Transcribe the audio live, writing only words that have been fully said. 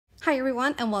Hi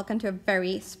everyone, and welcome to a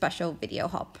very special video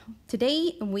hop.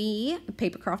 Today we,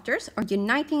 Papercrafters, are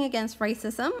uniting against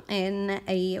racism in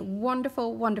a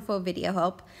wonderful, wonderful video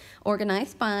hop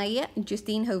organized by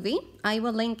Justine Hovey. I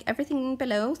will link everything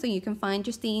below so you can find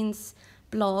Justine's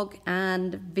blog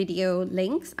and video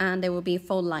links, and there will be a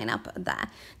full lineup there.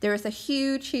 There is a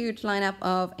huge lineup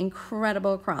of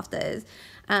incredible crafters,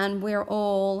 and we're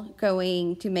all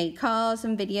going to make cards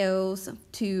and videos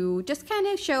to just kind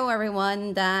of show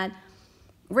everyone that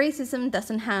racism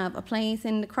doesn't have a place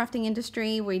in the crafting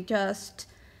industry. We just,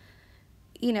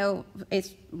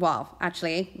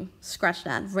 actually, scratch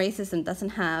that. Racism doesn't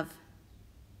have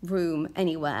room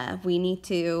anywhere. We need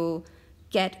to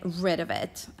get rid of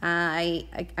it. I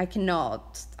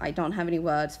don't have any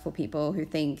words for people who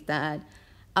think that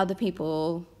other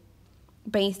people,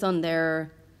 based on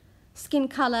their skin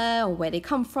color or where they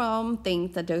come from,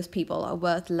 think that those people are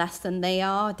worth less than they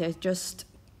are.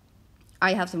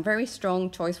 I have some very strong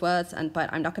choice words, but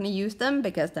I'm not going to use them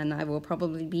because then I will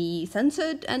probably be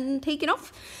censored and taken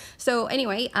off. So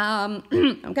anyway, I'm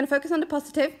going to focus on the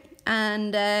positive,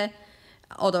 and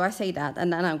although I say that,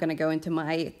 and then I'm going to go into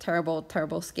my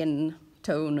terrible skin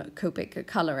tone Copic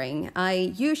coloring.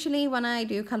 I usually, when I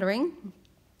do coloring,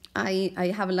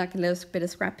 I have like a little bit of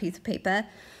scrap piece of paper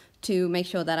to make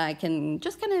sure that I can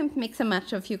just kind of mix and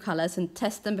match a few colors and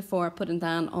test them before I put them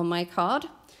down on my card.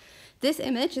 This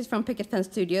image is from PFS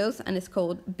Studios and it's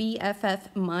called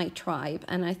BFF My Tribe,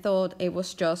 and I thought it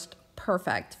was just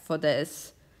perfect for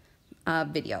this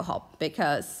video hop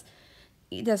because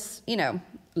there's,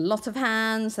 lots of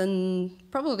hands and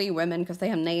probably women because they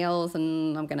have nails,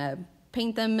 and I'm gonna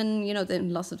paint them,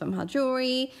 and lots of them have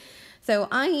jewelry. So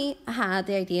I had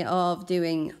the idea of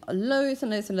doing loads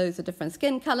and loads of different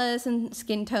skin colors and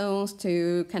skin tones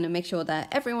to kind of make sure that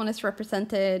everyone is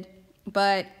represented.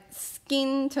 But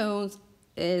skin tones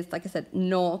is, like I said,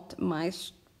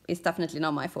 it's definitely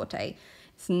not my forte.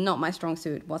 It's not my strong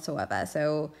suit whatsoever.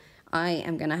 So I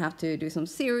am gonna have to do some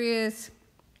serious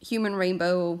human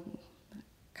rainbow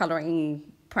coloring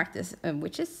practice,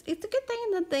 it's a good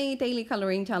thing that the daily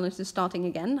coloring challenge is starting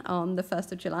again on the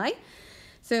 1st of July.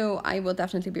 So I will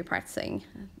definitely be practicing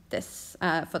this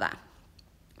for that.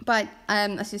 But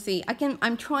as you see,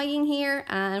 I'm trying here,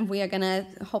 and we are gonna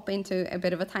hop into a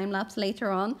bit of a time lapse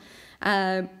later on.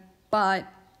 But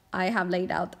I have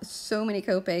laid out so many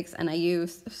Copics, and I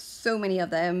used so many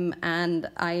of them, and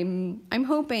I'm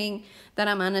hoping that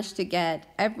I managed to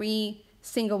get every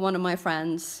single one of my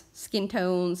friends' skin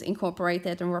tones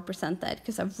incorporated and represented,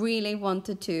 because I really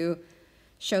wanted to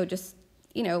show just,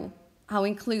 how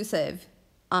inclusive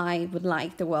I would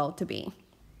like the world to be.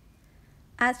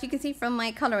 As you can see from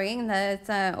my coloring,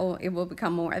 or it will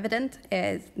become more evident,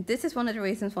 this is one of the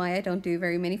reasons why I don't do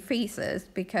very many faces,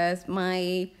 because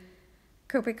my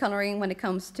Copic coloring when it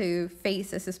comes to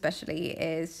faces especially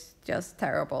is just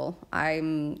terrible.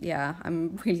 I'm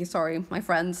really sorry, my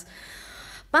friends.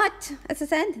 But as I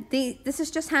said, this is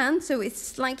just hands, so it's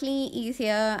slightly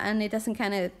easier and it doesn't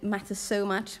kind of matter so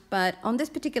much. But on this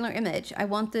particular image, I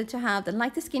wanted to have the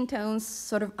lighter skin tones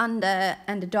sort of under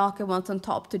and the darker ones on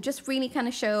top to just really kind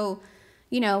of show,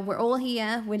 we're all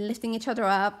here, we're lifting each other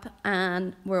up,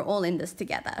 and we're all in this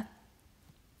together.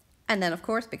 And then, of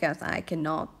course, because I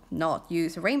cannot not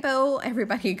use a rainbow,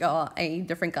 everybody got a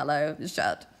different color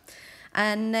shirt.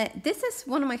 And this is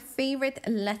one of my favorite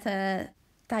letter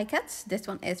die cuts. This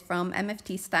one is from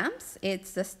MFT Stamps.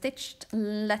 It's a stitched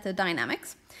letter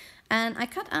Die-Namics. And I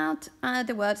cut out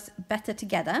the words better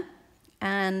together,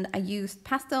 and I used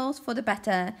pastels for the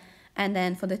better, and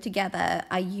then for the together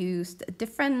I used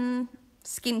different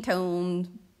skin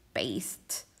tone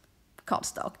based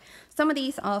cardstock. Some of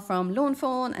these are from Lawn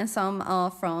Fawn and some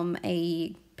are from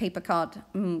a paper card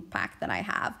pack that I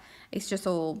have. It's just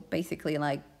all basically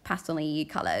like pastel-y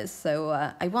colors. So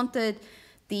I wanted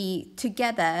the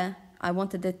together, I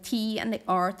wanted the T and the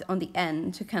art on the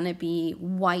end to kind of be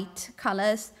white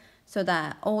colors, so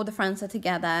that all the friends are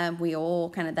together, we all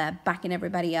kind of there backing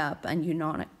everybody up, and you're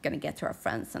not gonna get to our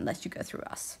friends unless you go through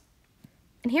us.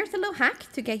 And here's a little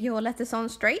hack to get your letters on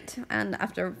straight. And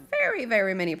after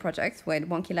very many projects with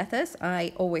wonky letters,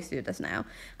 I always do this now.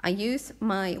 I use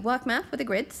my work mat with the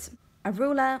grids, a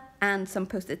ruler, and some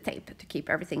post-it tape to keep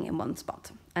everything in one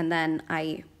spot. And then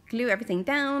I glue everything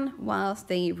down whilst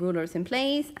the ruler is in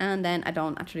place, and then I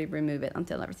don't actually remove it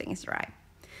until everything is dry.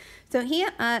 So here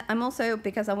I'm also,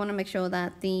 because I want to make sure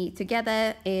that the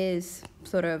together is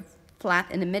sort of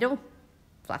flat in the middle,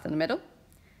 spot on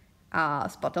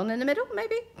in the middle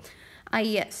maybe.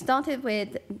 I started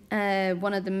with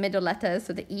one of the middle letters,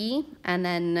 so the E, and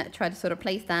then tried to sort of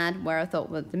place that where I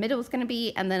thought the middle was going to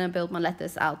be, and then I built my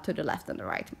letters out to the left and the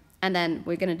right. And then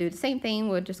we're going to do the same thing.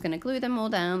 We're just going to glue them all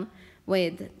down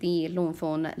with the Lawn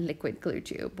Fawn liquid glue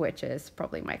tube, which is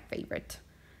probably my favorite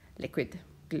liquid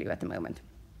glue at the moment.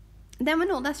 Then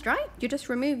when all that's dry, you just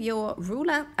remove your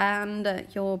ruler and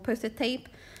your post-it tape,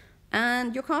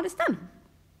 and your card is done.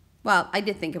 Well, I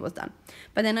did think it was done,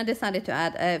 but then I decided to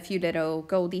add a few little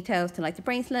gold details to like the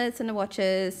bracelets and the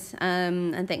watches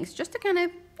and things, just to kind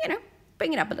of, you know,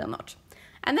 bring it up a little notch.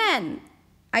 And then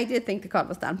I did think the card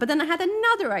was done, but then I had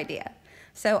another idea.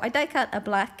 So I die cut a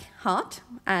black heart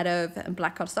out of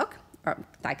black cardstock, or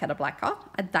die cut a black heart.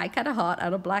 I die cut a heart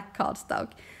out of black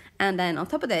cardstock. And then on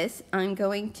top of this, I'm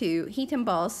going to heat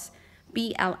emboss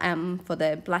BLM for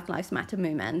the Black Lives Matter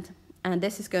movement. And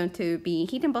this is going to be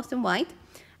heat embossed in white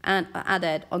and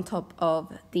added on top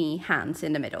of the hands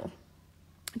in the middle.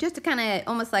 Just to kind of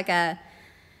almost like a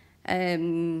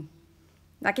team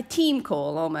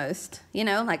call almost, you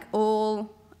know, like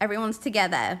everyone's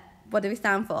together. What do we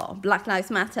stand for? Black Lives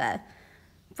Matter.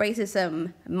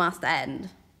 Racism must end.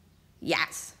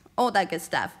 Yes, all that good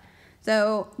stuff.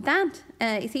 So that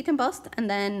is heat embossed, and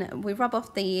then we rub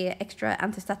off the extra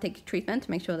anti-static treatment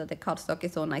to make sure that the cardstock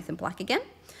is all nice and black again.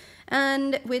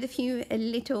 And with a few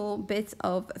little bits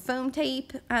of foam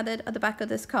tape added at the back of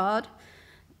this card,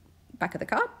 back of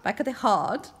the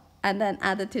heart, and then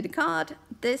added to the card,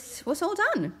 this was all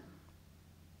done.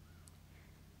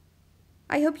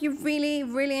 I hope you really,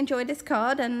 really enjoyed this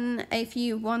card, and if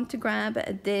you want to grab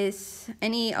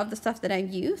any of the stuff that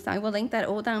I've used, I will link that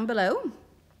all down below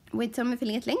with some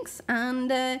affiliate links.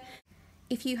 And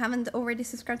if you haven't already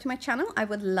subscribed to my channel, I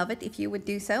would love it if you would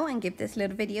do so and give this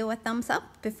little video a thumbs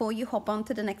up before you hop on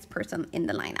to the next person in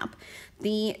the lineup.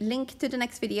 The link to the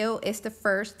next video is the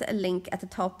first link at the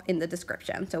top in the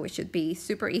description, so it should be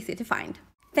super easy to find.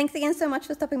 Thanks again so much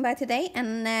for stopping by today,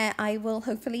 and I will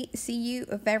hopefully see you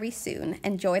very soon.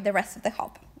 Enjoy the rest of the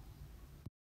hop.